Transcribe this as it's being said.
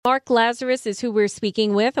Clark Lazarus is who we're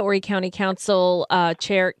speaking with, Horry County Council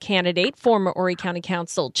chair candidate, former Horry County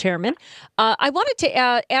Council chairman. I wanted to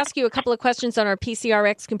ask you a couple of questions on our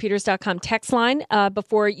PCRXcomputers.com text line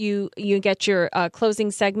before you get your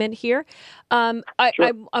closing segment here. Sure.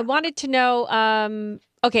 I wanted to know.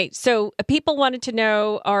 Okay, so people wanted to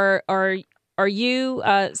know: Are you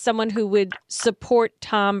someone who would support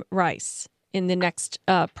Tom Rice in the next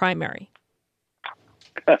primary?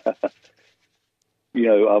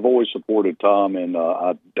 I've always supported Tom, and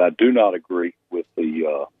I do not agree with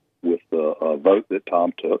the vote that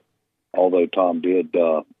Tom took. Although Tom did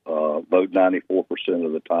vote 94%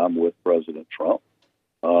 of the time with President Trump.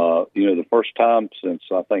 The first time since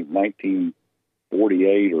I think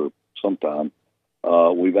 1948 or sometime,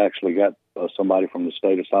 we've actually got somebody from the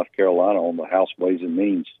state of South Carolina on the House Ways and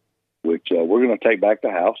Means, which we're going to take back the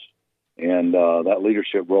House, and that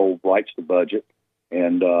leadership role writes the budget.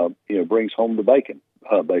 And, brings home the bacon,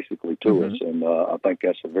 basically, to us. And I think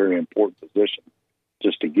that's a very important position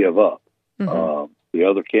just to give up. The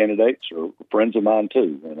other candidates are friends of mine,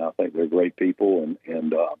 too, and I think they're great people,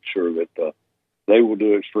 and I'm sure that they will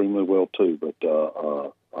do extremely well, too. But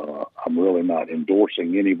I'm really not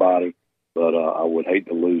endorsing anybody, but I would hate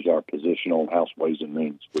to lose our position on House Ways and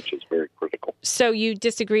Means, which is very critical. So you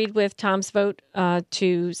disagreed with Tom's vote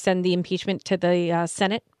to send the impeachment to the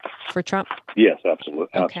Senate for Trump? Yes, absolutely.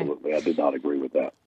 Okay. Absolutely. I did not agree with that.